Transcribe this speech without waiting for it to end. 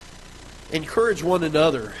encourage one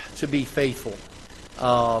another to be faithful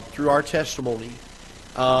through our testimony.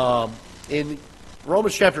 In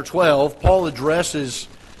Romans chapter 12, Paul addresses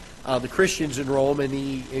the Christians in Rome, and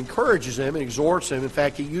he encourages them and exhorts them. In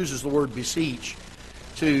fact, he uses the word beseech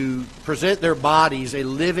to present their bodies a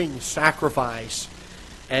living sacrifice.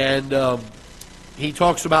 And he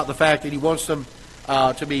talks about the fact that he wants them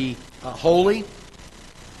to be holy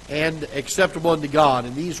and acceptable unto God.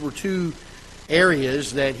 And these were two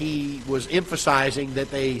areas that he was emphasizing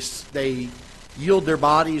that they yield their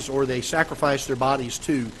bodies or they sacrifice their bodies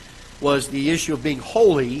to, was the issue of being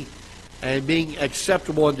holy and being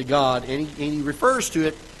acceptable unto God. And he refers to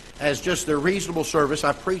it as just their reasonable service.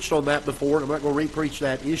 I've preached on that before, and I'm not going to re-preach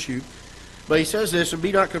that issue. But he says this, and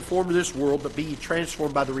be not conformed to this world, but be ye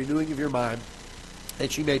transformed by the renewing of your mind,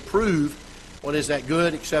 that you may prove what is that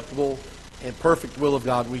good, acceptable, and perfect will of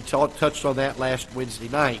God. We touched on that last Wednesday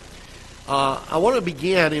night. I want to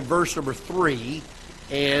begin in verse number 3,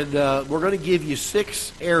 and we're going to give you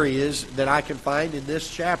 6 areas that I can find in this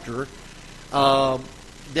chapter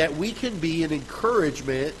that we can be an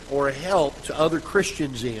encouragement or a help to other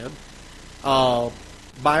Christians in by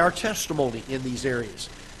our testimony in these areas.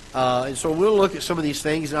 And so we'll look at some of these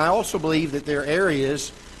things, and I also believe that there are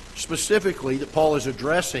areas specifically that Paul is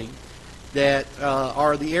addressing that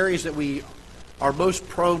are the areas that we are most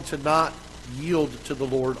prone to not yield to the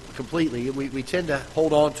Lord completely. And we tend to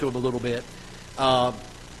hold on to Him a little bit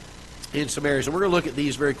in some areas. And we're going to look at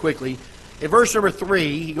these very quickly. In verse number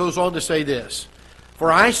 3, he goes on to say this,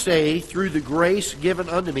 For I say, through the grace given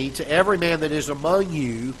unto me, to every man that is among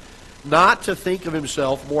you, not to think of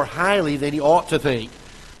himself more highly than he ought to think,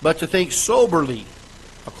 but to think soberly,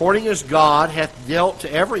 according as God hath dealt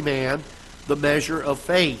to every man the measure of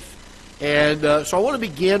faith. And so I want to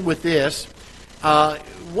begin with this.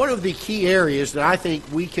 One of the key areas that I think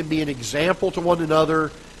we can be an example to one another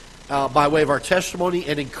by way of our testimony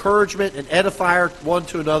and encouragement and edifier one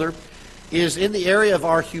to another is in the area of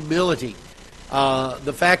our humility.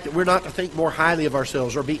 The fact that we're not to think more highly of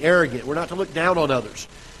ourselves or be arrogant. We're not to look down on others.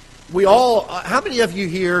 We all, how many of you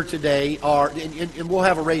here today are, and we'll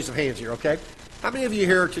have a raise of hands here, okay? How many of you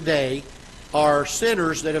here today are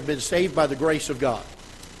sinners that have been saved by the grace of God?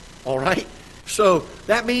 All right? So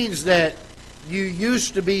that means that you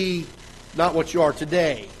used to be not what you are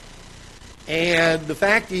today. And the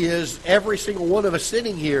fact is, every single one of us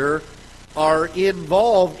sitting here are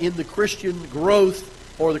involved in the Christian growth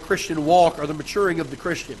or the Christian walk or the maturing of the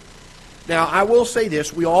Christian. Now, I will say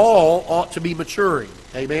this, we all ought to be maturing.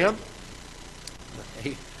 Amen?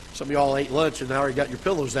 Some of y'all ate lunch and now already got your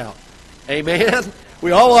pillows out. Amen?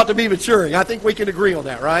 We all ought to be maturing. I think we can agree on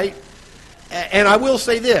that, right? And I will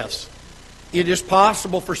say this, it is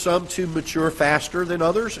possible for some to mature faster than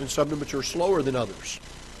others and some to mature slower than others.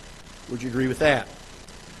 Would you agree with that?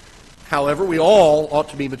 However, we all ought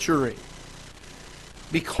to be maturing.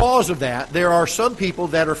 Because of that, there are some people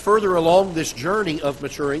that are further along this journey of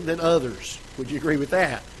maturing than others. Would you agree with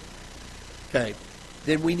that? Okay.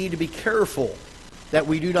 Then we need to be careful that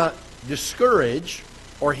we do not discourage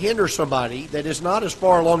or hinder somebody that is not as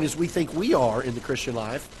far along as we think we are in the Christian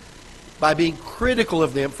life by being critical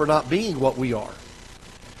of them for not being what we are.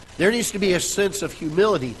 There needs to be a sense of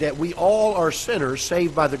humility that we all are sinners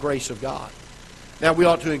saved by the grace of God. Now, we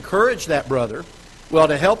ought to encourage that brother. We ought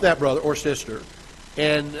to help that brother or sister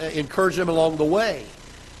and encourage them along the way.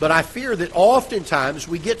 But I fear that oftentimes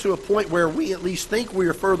we get to a point where we at least think we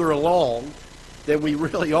are further along than we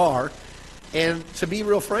really are. And to be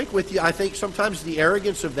real frank with you, I think sometimes the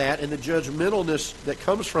arrogance of that and the judgmentalness that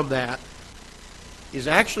comes from that is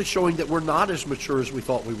actually showing that we're not as mature as we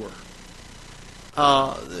thought we were.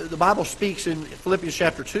 The Bible speaks in Philippians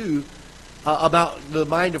chapter 2 about the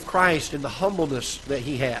mind of Christ and the humbleness that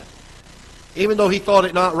He had. Even though He thought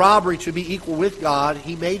it not robbery to be equal with God,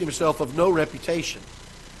 He made Himself of no reputation.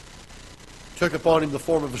 Took upon Him the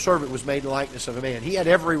form of a servant, was made in the likeness of a man. He had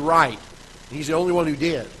every right, and He's the only one who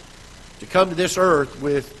did, to come to this earth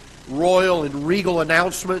with royal and regal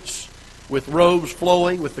announcements, with robes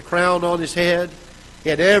flowing, with the crown on His head. He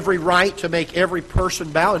had every right to make every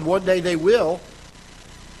person bow, and one day they will.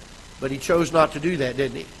 But He chose not to do that,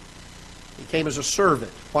 didn't He? He came as a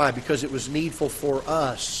servant. Why? Because it was needful for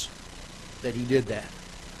us that He did that.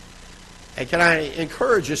 And can I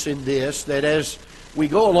encourage us in this, that as we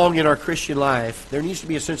go along in our Christian life, there needs to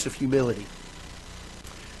be a sense of humility.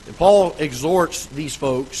 And Paul exhorts these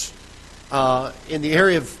folks in the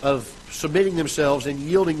area of submitting themselves and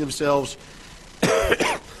yielding themselves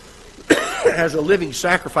as a living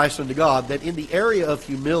sacrifice unto God, that in the area of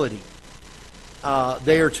humility,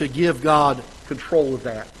 they are to give God control of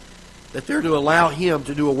that. That they're to allow Him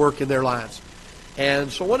to do a work in their lives.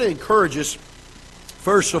 And so I want to encourage us,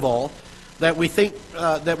 first of all, that we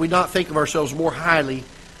not think of ourselves more highly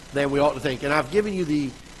than we ought to think. And I've given you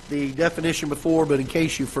the definition before, but in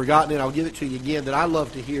case you've forgotten it, I'll give it to you again, that I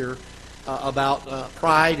love to hear about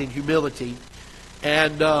pride and humility.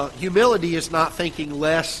 And humility is not thinking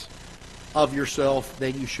less of yourself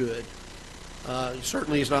than you should. It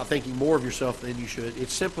certainly is not thinking more of yourself than you should.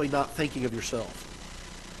 It's simply not thinking of yourself.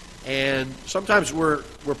 And sometimes we're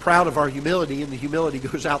proud of our humility, and the humility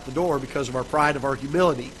goes out the door because of our pride of our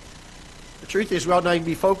humility. The truth is, we ought not even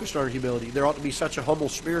be focused on our humility. There ought to be such a humble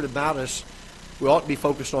spirit about us. We ought to be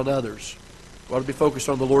focused on others. We ought to be focused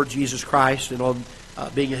on the Lord Jesus Christ and on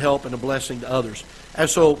being a help and a blessing to others. And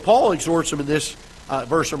so Paul exhorts them in this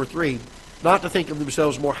verse number 3, not to think of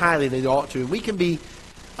themselves more highly than they ought to. And we can be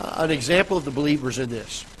an example of the believers in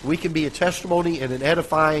this. We can be a testimony and an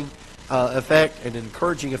edifying effect and an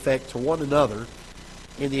encouraging effect to one another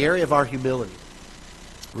in the area of our humility.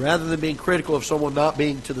 Rather than being critical of someone not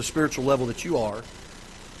being to the spiritual level that you are,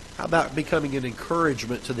 how about becoming an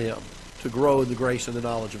encouragement to them to grow in the grace and the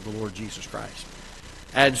knowledge of the Lord Jesus Christ?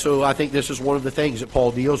 And so I think this is one of the things that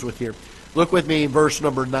Paul deals with here. Look with me in verse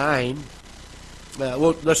number 9.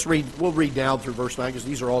 We'll read down through verse 9 because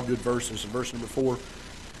these are all good verses. In verse number 4,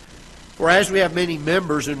 for as we have many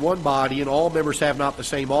members in one body, and all members have not the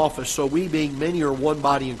same office, so we being many are one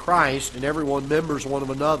body in Christ, and everyone members one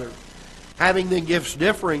of another. Having then gifts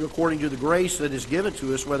differing according to the grace that is given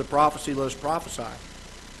to us, whether prophecy, let us prophesy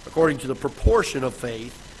according to the proportion of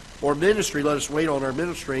faith, or ministry, let us wait on our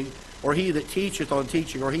ministering, or he that teacheth on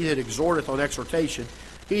teaching, or he that exhorteth on exhortation,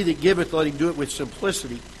 he that giveth, let him do it with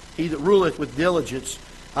simplicity, he that ruleth with diligence,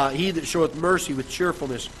 he that showeth mercy with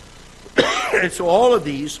cheerfulness. And so all of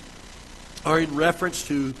these are in reference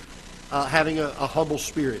to having a humble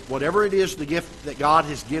spirit. Whatever it is, the gift that God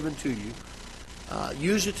has given to you,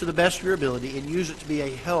 use it to the best of your ability and use it to be a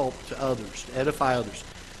help to others, to edify others.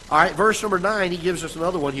 All right, verse number 9, he gives us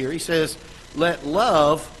another one here. He says, let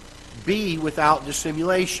love be without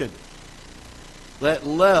dissimulation. Let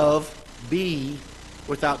love be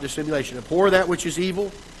without dissimulation. Abhor that which is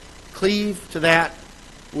evil, cleave to that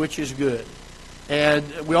which is good. And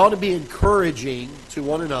we ought to be encouraging to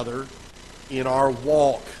one another in our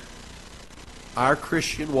walk, our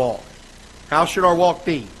Christian walk. How should our walk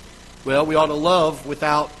be? Well, we ought to love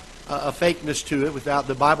without a fakeness to it, without,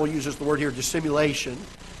 the Bible uses the word here, dissimulation.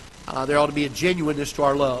 There ought to be a genuineness to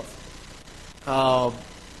our love.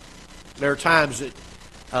 There are times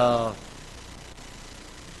that,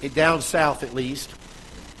 down south at least,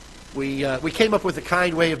 we came up with a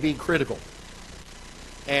kind way of being critical.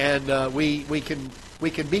 And we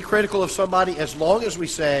can be critical of somebody as long as we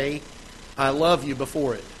say, I love you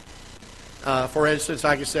before it. For instance,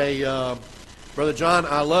 I could say, Brother John,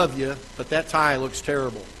 I love you, but that tie looks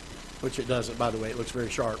terrible. Which it doesn't, by the way. It looks very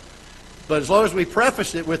sharp. But as long as we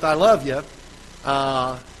preface it with I love you,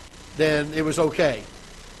 then it was okay.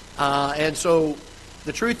 And so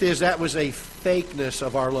the truth is that was a fakeness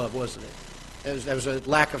of our love, wasn't it? That was a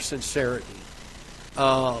lack of sincerity.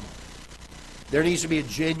 There needs to be a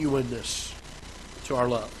genuineness to our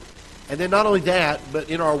love. And then not only that, but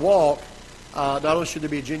in our walk, not only should there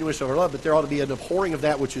be a genuineness of our love, but there ought to be an abhorring of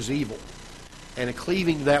that which is evil and a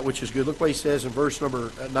cleaving to that which is good. Look what he says in verse number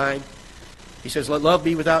 9. He says, let love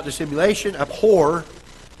be without dissimulation, abhor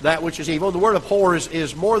that which is evil. And the word abhor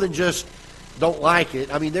is more than just don't like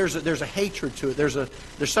it. I mean, there's a hatred to it.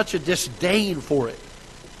 There's such a disdain for it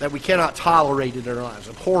that we cannot tolerate it in our lives.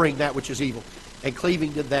 Abhorring that which is evil and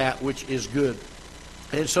cleaving to that which is good.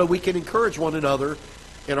 And so we can encourage one another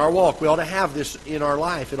in our walk. We ought to have this in our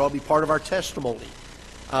life. It ought to be part of our testimony.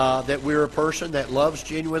 That we're a person that loves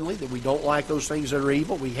genuinely, that we don't like those things that are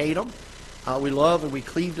evil. We hate them. We love and we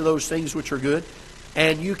cleave to those things which are good.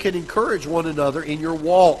 And you can encourage one another in your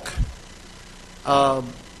walk.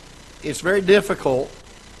 It's very difficult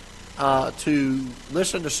to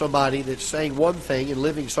listen to somebody that's saying one thing and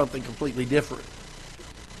living something completely different.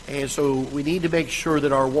 And so we need to make sure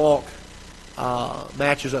that our walk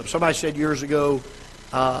matches up. Somebody said years ago,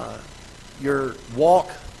 your walk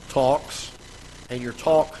talks and your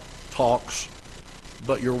talk talks,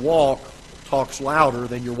 but your walk talks louder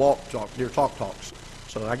than your talk talks.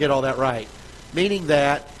 So I get all that right. Meaning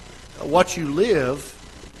that what you live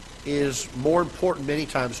is more important many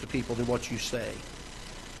times to people than what you say.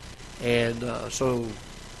 And so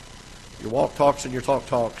your walk talks and your talk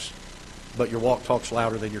talks, but your walk talks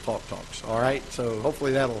louder than your talk talks. All right? So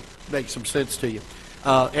hopefully that'll make some sense to you.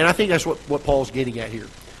 And I think that's what Paul's getting at here.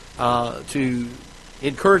 To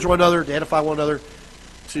encourage one another, to edify one another,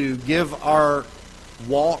 to give our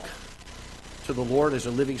walk to the Lord as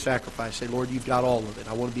a living sacrifice. Say, Lord, you've got all of it.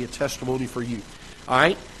 I want to be a testimony for you. All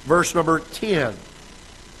right, verse number 10.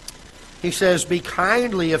 He says, be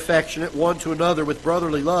kindly affectionate one to another with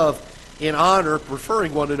brotherly love, in honor,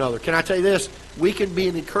 preferring one another. Can I tell you this? We can be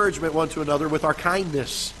an encouragement one to another with our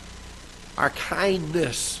kindness. Our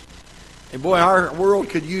kindness. And boy, our world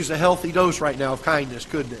could use a healthy dose right now of kindness,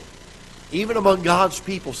 couldn't it? Even among God's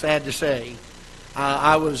people, sad to say.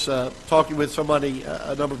 I was talking with somebody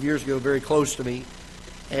a number of years ago, very close to me,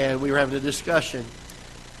 and we were having a discussion.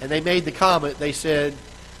 And they made the comment, they said,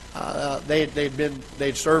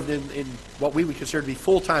 they'd served in what we would consider to be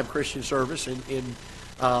full-time Christian service in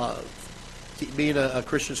being a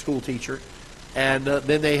Christian school teacher, and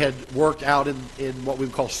then they had worked out in what we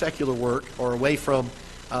would call secular work, or away from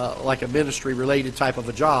like a ministry-related type of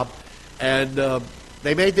a job, and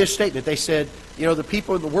they made this statement. They said, the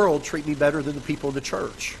people in the world treat me better than the people in the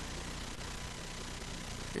church.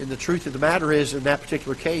 And the truth of the matter is, in that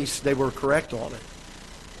particular case, they were correct on it.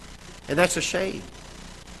 And that's a shame.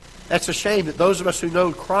 That's a shame that those of us who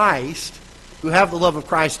know Christ, who have the love of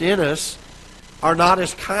Christ in us, are not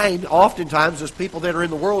as kind oftentimes as people that are in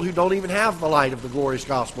the world who don't even have the light of the glorious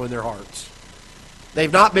gospel in their hearts.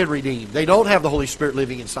 They've not been redeemed. They don't have the Holy Spirit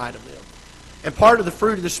living inside of them. And part of the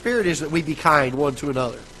fruit of the Spirit is that we be kind one to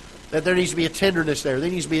another. That there needs to be a tenderness there. There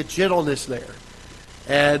needs to be a gentleness there.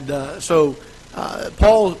 And so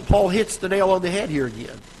Paul hits the nail on the head here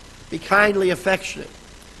again. Be kindly affectionate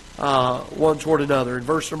one toward another. In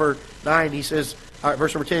verse number 9 he says,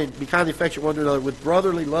 verse number 10, be kindly affectionate one to another with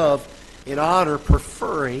brotherly love, in honor,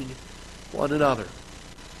 preferring one another.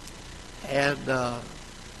 And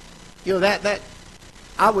that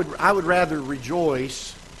I would rather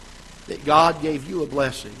rejoice that God gave you a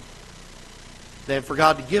blessing than for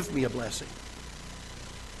God to give me a blessing,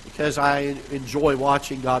 because I enjoy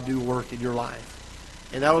watching God do work in your life.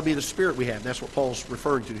 And that would be the spirit we have. That's what Paul's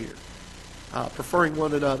referring to here. Preferring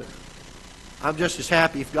one another. I'm just as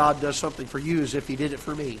happy if God does something for you as if He did it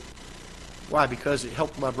for me. Why? Because it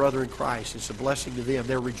helped my brother in Christ. It's a blessing to them.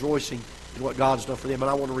 They're rejoicing in what God's done for them, and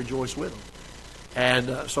I want to rejoice with them.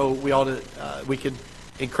 And so we can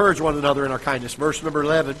encourage one another in our kindness. Verse number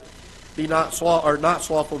 11, be not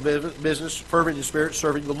slothful of business, fervent in spirit,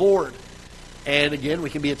 serving the Lord. And again, we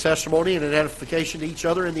can be a testimony and an edification to each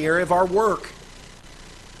other in the area of our work.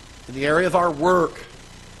 In the area of our work,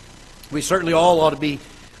 we certainly all ought to be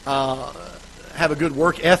have a good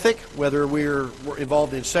work ethic, whether we're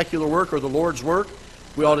involved in secular work or the Lord's work.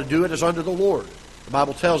 We ought to do it as unto the Lord. The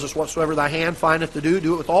Bible tells us, whatsoever thy hand findeth to do,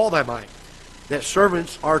 do it with all thy might. That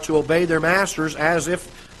servants are to obey their masters as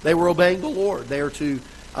if they were obeying the Lord. They are to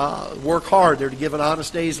work hard. They're to give an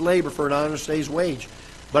honest day's labor for an honest day's wage.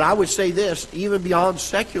 But I would say this, even beyond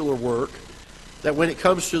secular work, that when it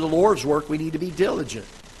comes to the Lord's work, we need to be diligent.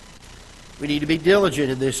 We need to be diligent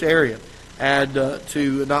in this area, and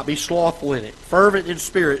to not be slothful in it. Fervent in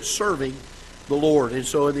spirit, serving the Lord. And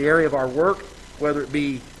so in the area of our work, whether it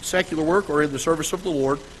be secular work or in the service of the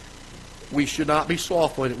Lord, we should not be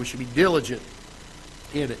slothful in it. We should be diligent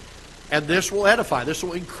in it. And this will edify. This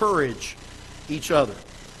will encourage each other.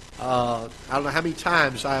 I don't know how many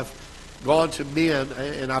times I've gone to men,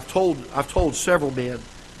 and I've told several men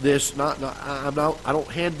this. I don't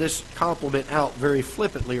hand this compliment out very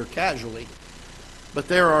flippantly or casually, but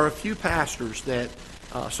there are a few pastors that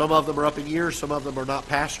some of them are up in years, some of them are not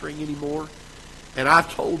pastoring anymore, and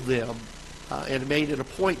I've told them and made it a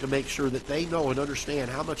point to make sure that they know and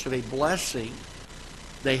understand how much of a blessing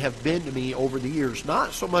they have been to me over the years.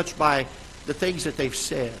 Not so much by the things that they've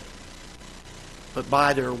said, but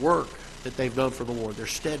by their work that they've done for the Lord, their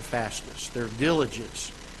steadfastness, their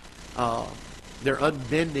diligence, their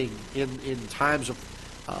unbending in times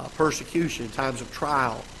of persecution, times of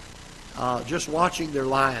trial. Just watching their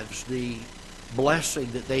lives, the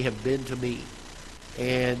blessing that they have been to me.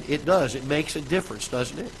 And it makes a difference,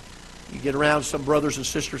 doesn't it? You get around some brothers and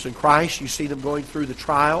sisters in Christ, you see them going through the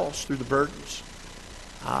trials, through the burdens.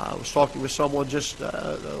 I was talking with someone just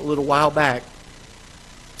a little while back,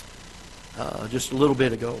 just a little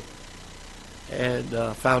bit ago,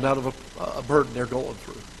 and found out of a burden they're going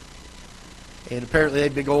through. And apparently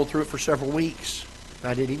they've been going through it for several weeks.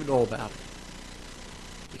 I didn't even know about it.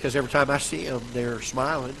 Because every time I see them, they're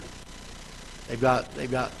smiling. They've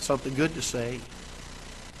got something good to say.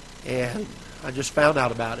 And I just found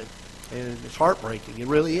out about it. And it's heartbreaking. It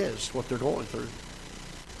really is what they're going through.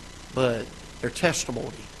 But their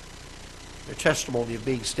testimony of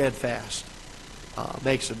being steadfast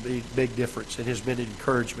makes a big difference and has been an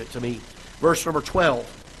encouragement to me. Verse number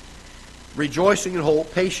 12. Rejoicing in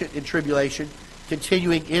hope, patient in tribulation,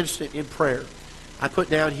 continuing instant in prayer. I put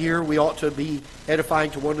down here we ought to be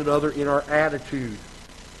edifying to one another in our attitude.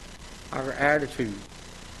 Our attitude.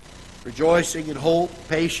 Rejoicing in hope,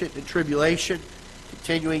 patient in tribulation,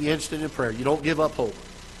 continuing instant in prayer. You don't give up hope.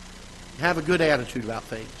 Have a good attitude about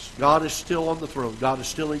things. God is still on the throne. God is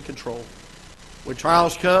still in control. When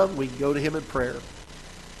trials come, we can go to Him in prayer.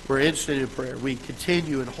 We're instant in prayer. We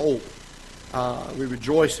continue in hope. We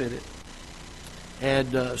rejoice in it.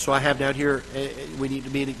 And so I have down here, we need to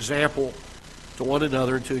be an example to one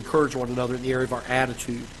another and to encourage one another in the area of our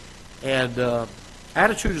attitude. And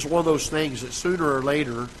attitude is one of those things that sooner or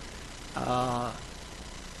later,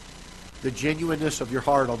 the genuineness of your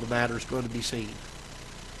heart on the matter is going to be seen.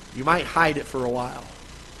 You might hide it for a while,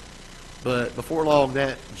 but before long,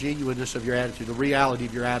 that genuineness of your attitude, the reality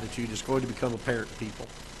of your attitude, is going to become apparent to people.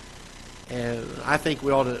 And I think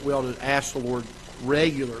we ought to ask the Lord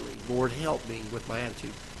regularly, Lord, help me with my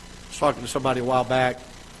attitude. I was talking to somebody a while back,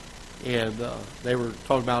 and they were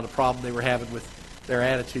talking about a problem they were having with their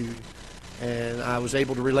attitude, and I was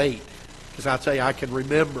able to relate, because I'll tell you, I can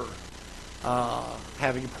remember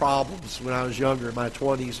having problems when I was younger, in my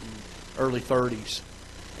 20s and early 30s.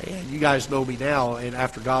 And you guys know me now, and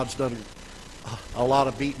after God's done a lot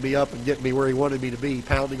of beating me up and getting me where He wanted me to be,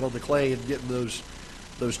 pounding on the clay and getting those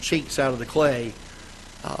chinks out of the clay.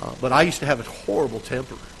 But I used to have a horrible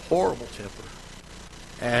temper.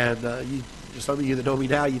 And some of you that know me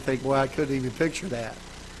now, you think, well, I couldn't even picture that.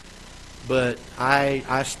 But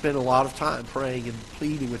I spent a lot of time praying and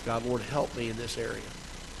pleading with God, Lord, help me in this area.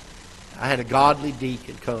 I had a godly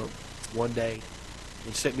deacon come one day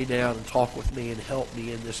and sit me down and talk with me and help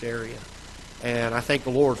me in this area. And I thank the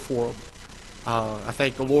Lord for him. I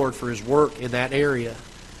thank the Lord for His work in that area.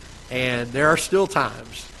 And there are still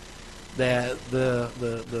times that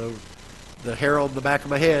the hair on the back of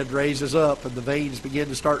my head raises up and the veins begin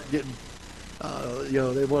to start getting,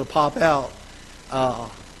 they want to pop out. But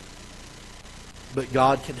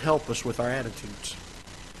God can help us with our attitudes.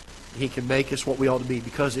 He can make us what we ought to be,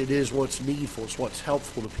 because it is what's needful. It's what's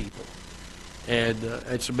helpful to people. And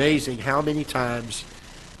it's amazing how many times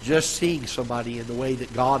just seeing somebody in the way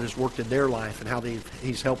that God has worked in their life and how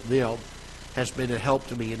He's helped them has been a help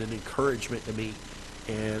to me and an encouragement to me.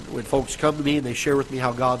 And when folks come to me and they share with me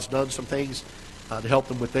how God's done some things to help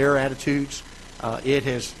them with their attitudes, it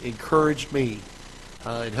has encouraged me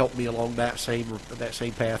and helped me along that same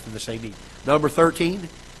path and the same need. Number 13,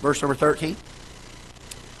 verse number 13.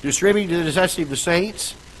 Distributing to the necessity of the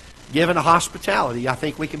saints, given a hospitality. I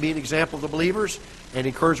think we can be an example of the believers and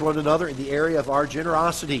encourage one another in the area of our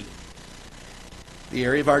generosity. The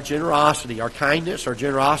area of our generosity, our kindness, our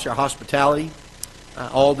generosity, our hospitality.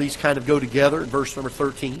 All these kind of go together in verse number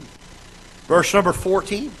 13. Verse number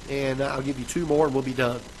 14, and I'll give you two more and we'll be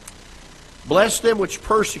done. Bless them which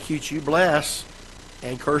persecute you, bless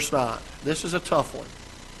and curse not. This is a tough one.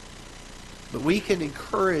 But we can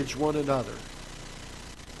encourage one another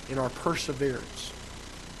in our perseverance.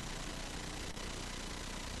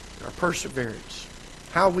 Our perseverance.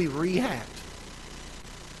 How we react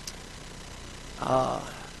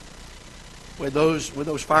when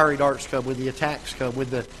those fiery darts come, when the attacks come, when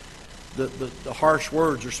the harsh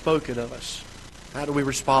words are spoken of us. How do we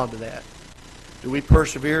respond to that? Do we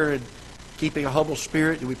persevere in keeping a humble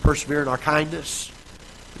spirit? Do we persevere in our kindness?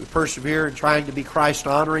 Do we persevere in trying to be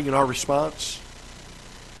Christ-honoring in our response?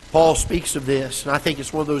 Paul speaks of this, and I think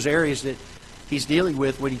it's one of those areas that he's dealing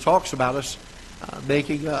with when he talks about us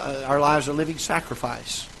making our lives a living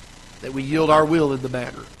sacrifice, that we yield our will in the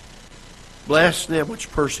matter. Bless them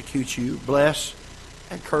which persecute you. Bless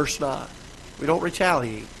and curse not. We don't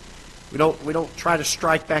retaliate. We don't try to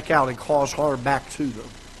strike back out and cause harm back to them.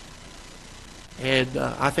 And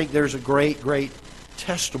I think there's a great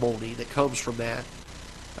testimony that comes from that,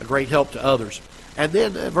 a great help to others. And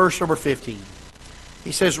then verse number 15.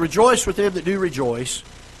 He says, rejoice with them that do rejoice,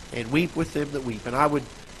 and weep with them that weep. And I would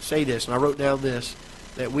say this, and I wrote down this,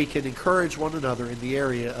 that we can encourage one another in the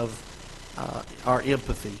area of our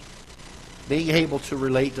empathy, being able to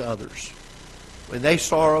relate to others. When they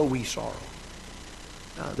sorrow, we sorrow.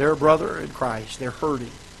 They're a brother in Christ. They're hurting.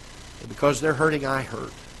 And because they're hurting, I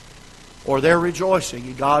hurt. Or they're rejoicing,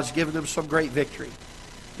 and God's given them some great victory.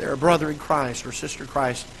 They're a brother in Christ or sister in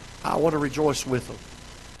Christ. I want to rejoice with them.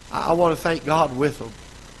 I want to thank God with them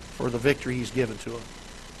for the victory He's given to them.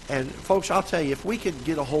 And folks, I'll tell you, if we could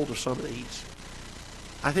get a hold of some of these,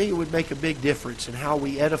 I think it would make a big difference in how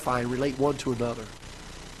we edify and relate one to another.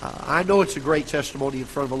 I know it's a great testimony in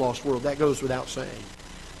front of a lost world. That goes without saying.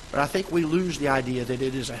 But I think we lose the idea that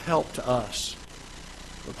it is a help to us.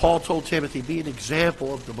 But Paul told Timothy, be an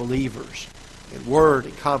example of the believers in word,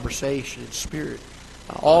 in conversation, in spirit.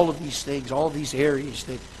 All of these things, all of these areas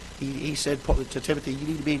that he said to Timothy, you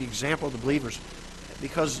need to be an example of the believers,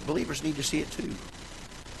 because believers need to see it too.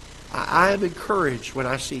 I am encouraged when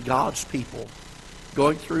I see God's people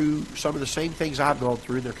going through some of the same things I've gone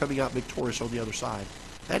through, and they're coming out victorious on the other side.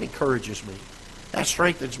 That encourages me. That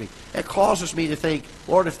strengthens me. It causes me to think,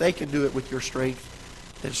 Lord, if they can do it with your strength,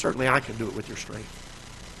 then certainly I can do it with your strength.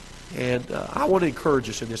 And I want to encourage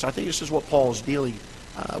us in this. I think this is what Paul is dealing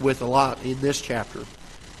with a lot in this chapter,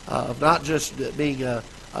 of not just being a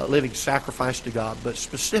living sacrifice to God, but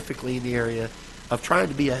specifically in the area of trying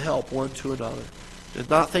to be a help one to another. To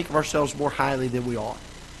not think of ourselves more highly than we ought,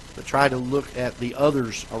 but try to look at the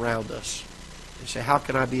others around us and say, how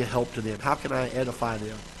can I be a help to them? How can I edify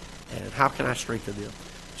them? And how can I strengthen them?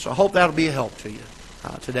 So I hope that'll be a help to you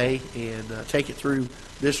today, and take it through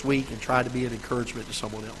this week and try to be an encouragement to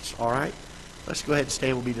someone else. All right? Let's go ahead and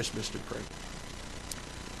stand. We'll be dismissed in prayer.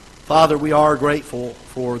 Father, we are grateful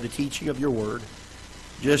for the teaching of your word.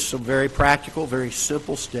 Just some very practical, very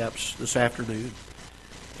simple steps this afternoon.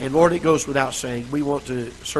 And Lord, it goes without saying, we want to serve